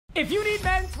If you need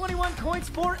Madden 21 coins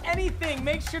for anything,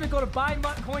 make sure to go to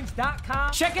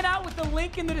buymuttcoins.com. Check it out with the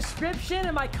link in the description,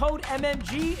 and my code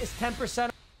MMG is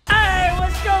 10%. Hey,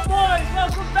 what's good, boys?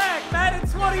 Welcome back, Madden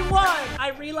 21.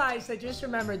 I realized I just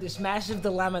remembered this massive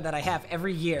dilemma that I have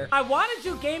every year. I want to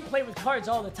do gameplay with cards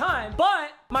all the time,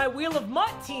 but my Wheel of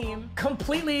Mutt team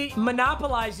completely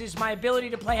monopolizes my ability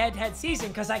to play head-to-head season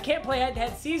because I can't play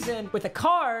head-to-head season with a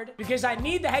card because I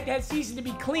need the head-to-head season to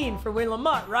be clean for Wheel of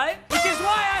Mutt, right? Which is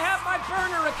why I have my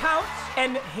burner account.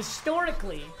 And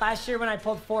historically, last year when I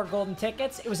pulled 4 golden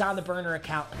tickets, it was on the burner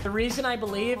account. The reason I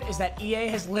believe is that EA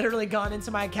has literally gone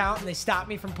into my account and they stopped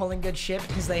me from pulling good shit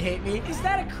because they hate me. Is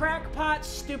that a crackpot,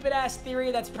 stupid-ass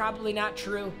theory that's probably not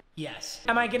true? Yes.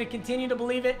 Am I going to continue to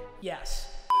believe it? Yes.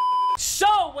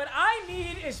 So what I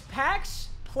need is packs,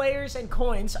 players, and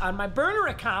coins on my burner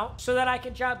account so that I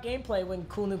can drop gameplay when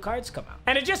cool new cards come out.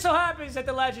 And it just so happens that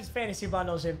the Legends Fantasy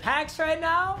Bundle is in packs right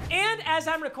now. And as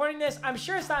I'm recording this, I'm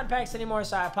sure it's not in packs anymore,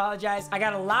 so I apologize. I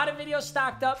got a lot of videos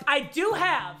stocked up. I do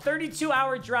have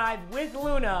 32-hour drive with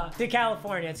Luna to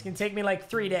California. It's gonna take me like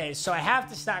 3 days, so I have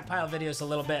to stockpile videos a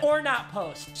little bit or not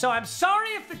post. So I'm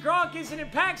sorry if the Gronk isn't in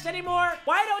packs anymore.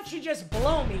 Why don't you just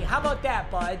blow me? How about that,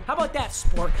 bud? How about that,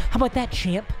 sport? How about that,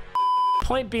 champ?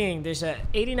 Point being, there's a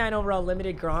 89 overall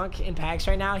limited Gronk in packs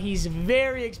right now. He's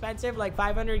very expensive, like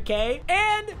 500K.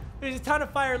 And there's a ton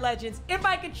of Fire Legends. If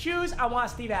I could choose, I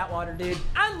want Steve Atwater, dude.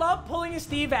 I love pulling a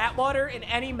Steve Atwater in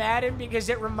any Madden because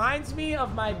it reminds me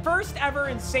of my first ever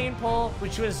insane pull,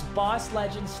 which was Boss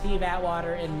Legend Steve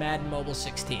Atwater in Madden Mobile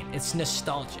 16. It's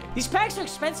nostalgic. These packs are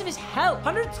expensive as hell.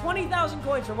 120,000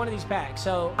 coins for one of these packs.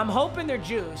 So I'm hoping they're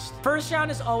juiced. First round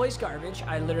is always garbage.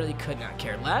 I literally could not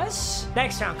care less.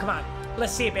 Next round, come on.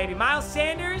 Let's see it, baby. Miles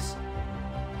Sanders.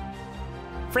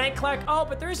 Frank Clark. Oh,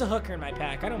 but there's a hooker in my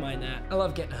pack. I don't mind that. I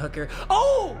love getting a hooker.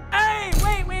 Oh, hey,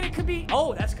 wait. It could be.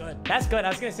 Oh, that's good. That's good. I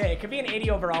was going to say, it could be an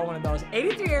 80 overall, one of those.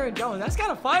 83 Aaron Jones. That's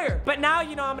kind of fire. But now,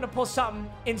 you know, I'm going to pull something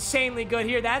insanely good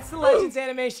here. That's the Legends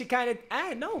animation kind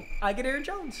of. No, I get Aaron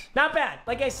Jones. Not bad.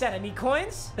 Like I said, I need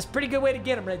coins. That's a pretty good way to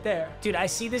get them right there. Dude, I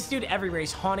see this dude everywhere.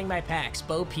 He's haunting my packs.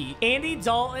 Bo Peep. Andy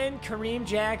Dalton, Kareem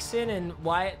Jackson, and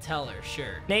Wyatt Teller.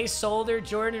 Sure. Nate Solder,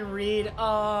 Jordan Reed.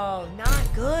 Oh, not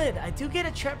good. I do get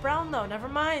a Trent Brown, though. Never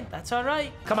mind. That's all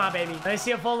right. Come on, baby. Let me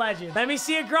see a full Legend. Let me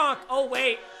see a Gronk. Oh,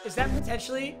 wait. Is that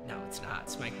potentially? No, it's not.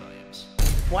 It's Mike Williams.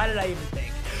 Why did I even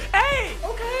think? Hey!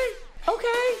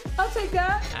 Okay. I'll take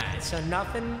that. All right, so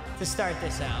nothing to start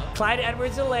this out. Clyde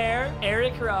Edwards-Helaire,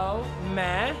 Eric Rowe,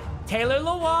 meh. Taylor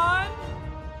Lewan,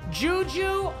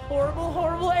 Juju,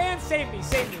 horrible, and save me.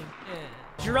 Yeah.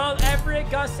 Jerome Everett,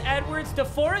 Gus Edwards,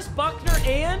 DeForest Buckner,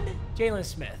 and Jalen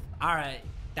Smith. All right.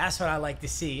 That's what I like to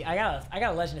see. I got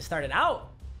a Legend to start it out.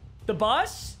 The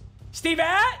Bus? Steve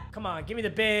Att? Come on, give me the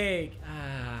big.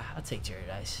 I'll take Jerry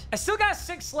Rice. I still got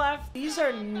 6 left. These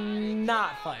are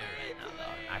not fire right now,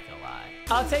 though. I'm not gonna lie.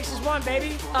 All it takes is one,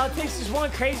 baby. All it takes is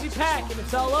one crazy pack, and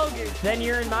it's all over. Then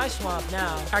you're in my swamp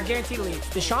now. Our guaranteed lead.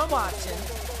 Deshaun Watson.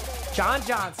 John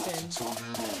Johnson.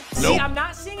 See, I'm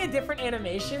not seeing a different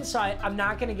animation, so I'm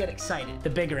not going to get excited. The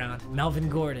big round. Melvin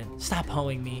Gordon. Stop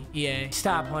hoeing me, EA.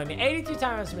 Stop hoeing me. 83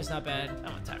 times is not bad. I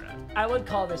want Tyrod. I would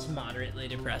call this moderately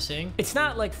depressing. It's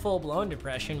not like full-blown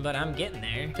depression, but I'm getting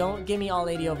there. Don't give me all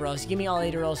 80 overalls. Give me all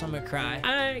 80 overalls, I'm going to cry.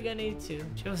 I'm going to need to.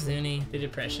 Joe Zuni. The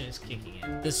depression is kicking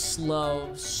in. The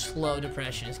slow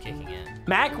depression is kicking in.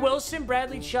 Mac Wilson,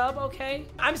 Bradley Chubb, okay.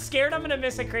 I'm scared I'm going to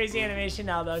miss a crazy animation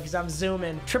now, though, because I'm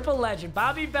zooming. Triple Legend.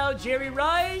 Bobby Bell, Jerry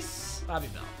Rice. Bobby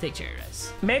Bell. Take Jerry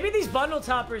Rice. Maybe these bundle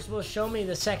toppers will show me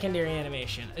the secondary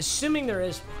animation, assuming there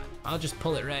is one. I'll just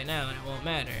pull it right now and it won't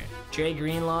matter. Dre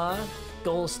Greenlaw,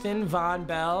 Golston, Von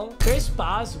Bell, Chris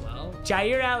Boswell,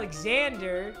 Jair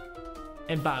Alexander,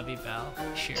 and Bobby Bell.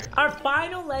 Sure. Our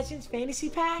final Legends fantasy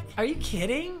pack? Are you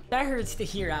kidding? That hurts to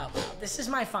hear out loud. This is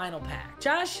my final pack.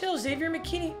 Josh Hill, Xavier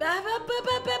McKinney.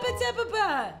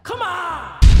 Come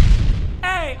on!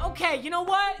 Hey, okay, you know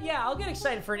what? Yeah, I'll get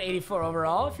excited for an 84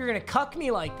 overall if you're gonna cuck me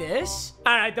like this.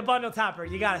 All right, the bundle topper,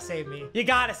 you gotta save me. You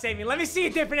gotta save me. Let me see a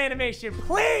different animation,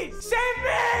 please. Save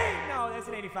me! No, that's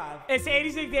an 85. It's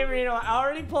 86 David Marino I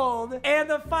already pulled. And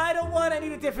the final one, I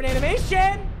need a different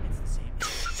animation. It's the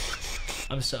same.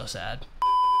 I'm so sad.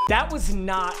 That was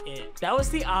not it. That was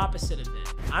the opposite of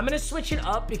it. I'm gonna switch it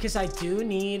up because I do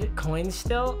need coins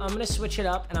still. I'm gonna switch it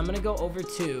up and I'm gonna go over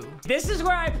to. This is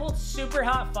where I pulled super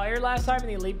hot fire last time in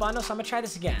the elite bundle, so I'm gonna try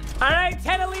this again. All right,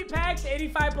 10 elite packs,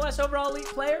 85 plus overall elite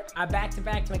player. I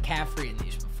back-to-back McCaffrey in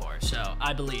these before, so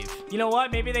I believe. You know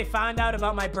what? Maybe they found out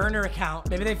about my burner account.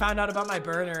 Maybe they found out about my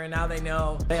burner and now they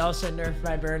know. They also nerfed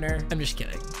my burner. I'm just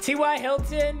kidding. T.Y.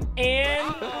 Hilton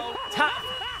and top.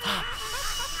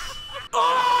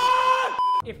 Oh!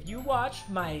 If you watched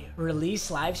my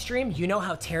release live stream, you know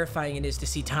how terrifying it is to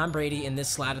see Tom Brady in this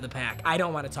slot of the pack. I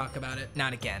don't want to talk about it.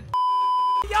 Not again.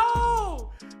 Yo!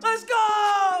 Let's go!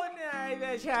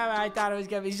 I thought it was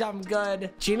going to be something good.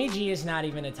 Jimmy G is not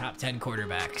even a top 10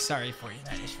 quarterback. Sorry for you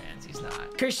Niners fans. He's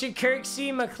not. Christian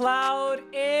Kirksey, McLeod,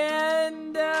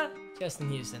 and Justin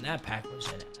Houston. That pack was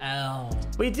an L.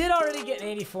 We did already get an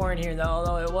 84 in here, though,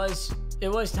 although it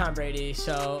was Tom Brady,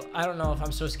 so I don't know if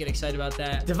I'm supposed to get excited about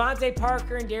that. Devontae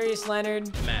Parker and Darius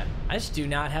Leonard. Man, I just do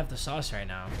not have the sauce right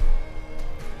now.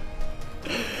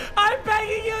 I'm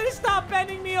begging you to stop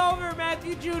bending me over,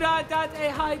 Matthew Judon, Dante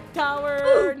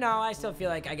Hightower. No, I still feel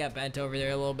like I got bent over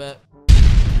there a little bit.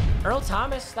 Earl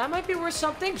Thomas, that might be worth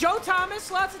something. Joe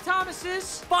Thomas, lots of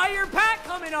Thomases. Fire pack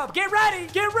coming up. Get ready,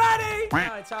 get ready.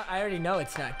 No, I already know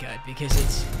it's not good because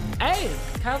it's, hey,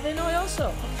 Kyle Van Noy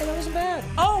also. Okay, that wasn't bad.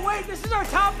 Oh, wait, this is our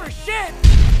topper, shit.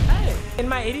 Hey, in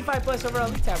my 85 plus overall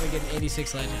elite tab, we get an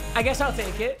 86 legend. I guess I'll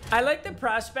take it. I like the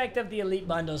prospect of the elite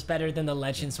bundles better than the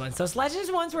legends ones. Those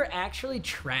legends ones were actually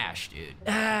trash, dude.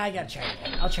 I gotta try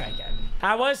again. I'll try again.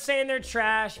 I was saying they're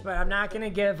trash, but I'm not gonna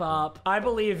give up. I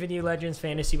believe in you, Legends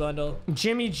Fantasy Bundle.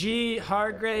 Jimmy G,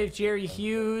 Hargrave, Jerry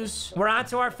Hughes. We're on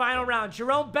to our final round.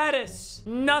 Jerome Bettis,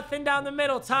 nothing down the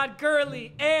middle. Todd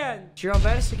Gurley, and Jerome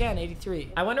Bettis again,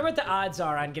 83. I wonder what the odds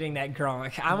are on getting that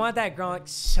Gronk. I want that Gronk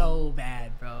so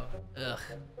bad, bro. Ugh,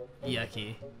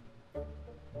 yucky.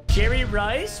 Jerry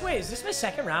Rice, wait, is this my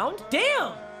second round?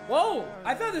 Damn. Whoa,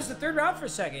 I thought this was the third round for a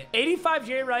second. 85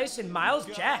 Jerry Rice and Miles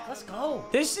Jack. Let's go.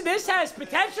 This has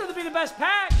potential to be the best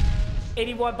pack.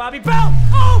 81 Bobby Bell.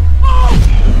 Oh!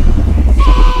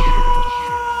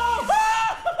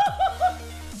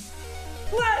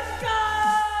 Let's go!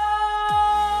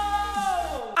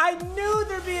 I knew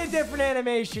there'd be a different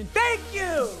animation. Thank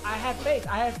you. I have faith.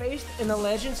 I have faith in the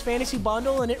Legends Fantasy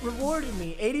Bundle, and it rewarded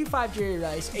me. 85 Jerry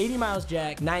Rice, 80 Miles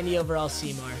Jack, 90 overall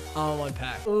Seymour, all in one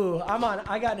pack. Ooh,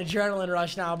 I got an adrenaline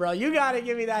rush now, bro. You gotta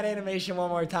give me that animation one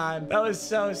more time. That was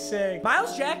so sick.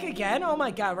 Miles Jack again? Oh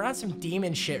my God, we're on some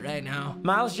demon shit right now.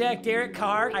 Miles Jack, Derek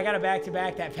Carr. I got a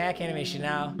back-to-back that pack animation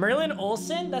now. Merlin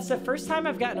Olsen. That's the first time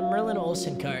I've gotten a Merlin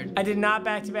Olsen card. I did not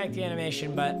back-to-back the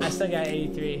animation, but I still got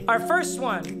 83. Our first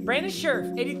one, Brandon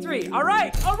Scherf, 83. All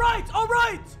right.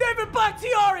 David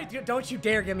Bakhtiari. Dude, don't you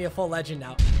dare give me a full legend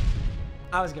now.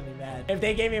 I was gonna be mad. If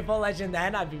they gave me a full legend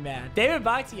then, I'd be mad. David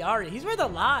Bakhtiari, he's worth a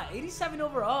lot. 87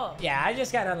 overall. Yeah, I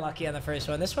just got unlucky on the first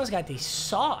one. This one's got the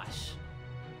sauce.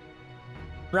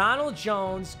 Ronald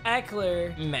Jones,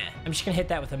 Eckler, meh. I'm just gonna hit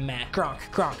that with a meh.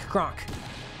 Gronk.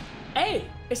 Hey,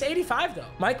 it's 85 though.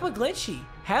 Mike McGlinchey,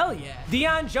 hell yeah.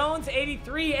 Deion Jones,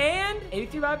 83 and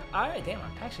 83. All right, damn, our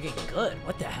packs are getting good.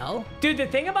 What the hell? Dude, the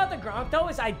thing about the Gronk though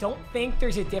is I don't think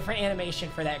there's a different animation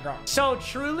for that Gronk. So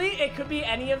truly, it could be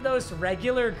any of those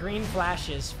regular green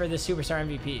flashes for the Superstar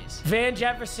MVPs. Van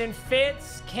Jefferson,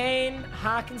 Fitz, Kane,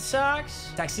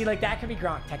 Hawkinsocks. See, like that could be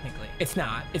Gronk technically. It's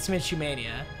not. It's Minshew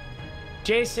Mania.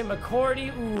 Jason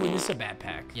McCourty. Ooh, this is a bad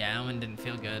pack. Yeah, that one didn't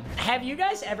feel good. Have you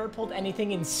guys ever pulled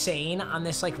anything insane on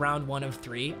this like round 1 of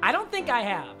 3? I don't think I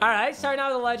have. All right, starting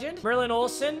out with the legend. Merlin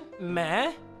Olsen,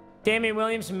 meh. Damian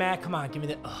Williams, meh. Come on, give me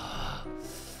the...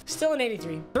 Still an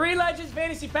 83. 3 Legends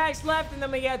Fantasy packs left, and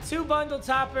then we got 2 bundle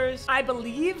toppers. I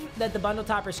believe that the bundle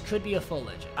toppers could be a full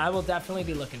legend. I will definitely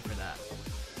be looking for that.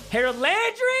 Harold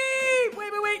Landry!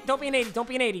 Wait. Don't be an 80. Don't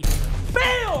be an 80.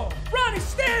 Fail! Ronnie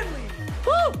Stanley!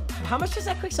 Woo! How much does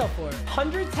that quick sell for?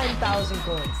 110,000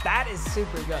 coins. That is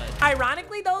super good.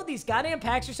 Ironically, though, these goddamn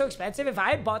packs are so expensive. If I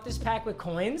had bought this pack with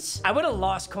coins, I would have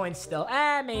lost coins still.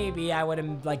 Maybe I would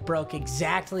have like broke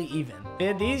exactly even.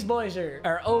 These boys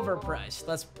are overpriced.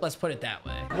 Let's put it that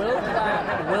way.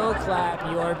 Will clap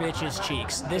your bitch's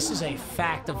cheeks. This is a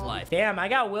fact of life. Damn, I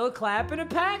got Will Clapp in a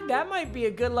pack. That might be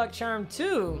a good luck charm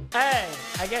too. Hey,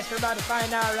 I guess we're about to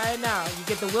find out right now. You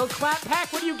get the Will Clapp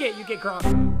pack. What do you get? You get Gronk.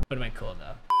 Would have been cool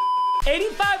though.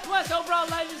 85 plus overall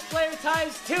Legends player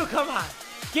times 2. Come on.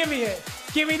 Give me it.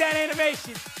 Give me that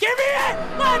animation. Give me it.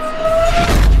 Let's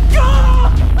go.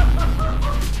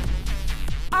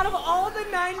 Out of all the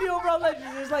 90 overall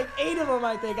Legends, there's like 8 of them,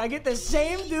 I think. I get the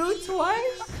same dude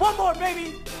twice. One more,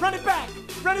 baby. Run it back.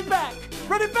 Run it back.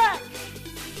 Run it back.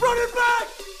 Run it back.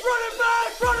 Run it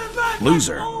back. Run it back.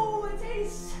 Loser. Oh, it's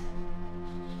ace.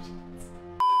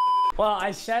 Well,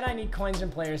 I said I need coins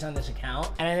and players on this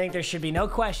account, and I think there should be no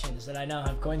questions that I now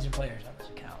have coins and players on this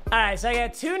account. All right, so I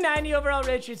got 290 overall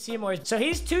Richard Seymour. So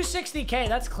he's 260K.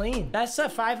 That's clean. That's a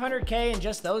 500K and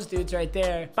just those dudes right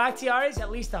there. Bakhtiari's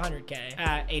at least 100K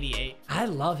at 88. I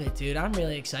love it, dude. I'm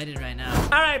really excited right now.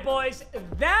 All right, boys.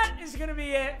 That is going to be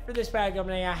it for this pack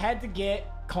opening. I had to get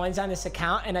coins on this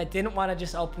account, and I didn't want to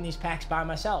just open these packs by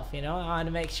myself, you know? I wanted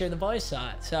to make sure the boys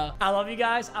saw it. So I love you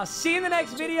guys. I'll see you in the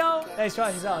next video. Thanks for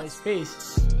watching as always.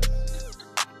 Peace.